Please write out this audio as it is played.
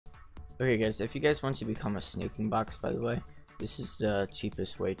Okay guys, if you guys want to become a sneaking box, by the way, this is the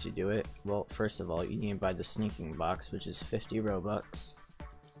cheapest way to do it. Well, first of all, you need to buy the sneaking box, which is 50 Robux.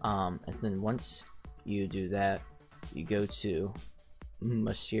 And then once you do that, you go to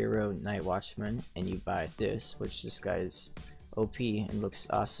Mashiro Night Watchman and you buy this, which this guy is OP and looks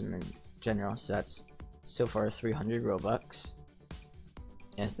awesome in general, so that's so far 300 Robux.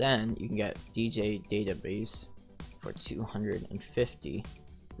 And then you can get DJ Database for 250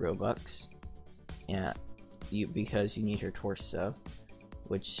 Robux, and because you need her torso,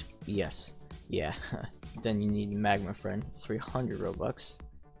 which yes, yeah. Then you need Magma Friend, 300 Robux.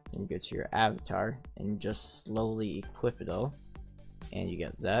 Then you go to your avatar and just slowly equip it all, and you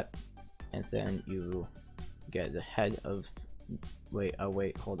get that. And then you get the head of wait,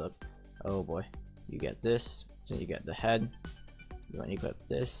 hold up, oh boy, you get this. Then you get the head. You want to equip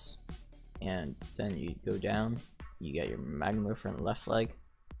this, and then you go down. You get your Magma Friend left leg,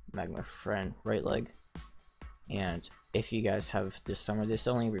 Magma Friend right leg. And if you guys have this summer, this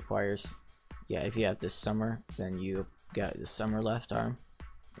only requires, yeah, if you have this summer, then you got the summer left arm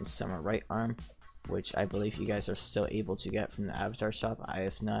and summer right arm, which I believe you guys are still able to get from the avatar shop.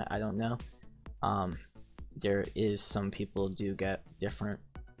 If not, I don't know. There is some people do get different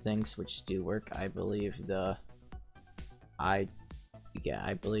things which do work. I believe I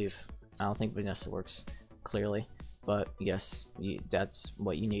don't think Vanessa works clearly, but yes, that's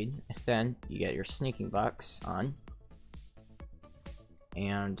what you need. And then you get your sneaking box on,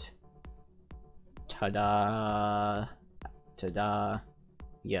 and ta-da, ta-da,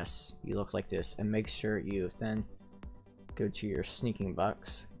 yes, you look like this. And make sure you then go to your sneaking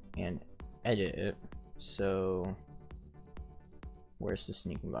box and edit it. So where's the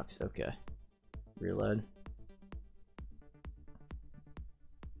sneaking box? Okay, reload.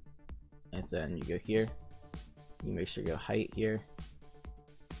 And then you go here, you make sure you go height here,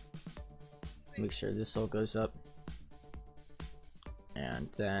 make sure this all goes up, and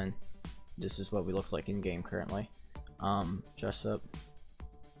then this is what we look like in game currently. Dress up,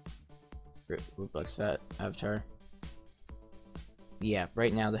 Roblox avatar. Yeah,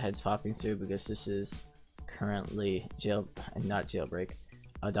 right now the head's popping through because this is currently not jailbreak.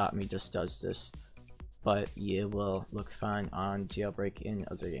 Adopt Me just does this, but you will look fine on jailbreak in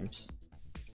other games.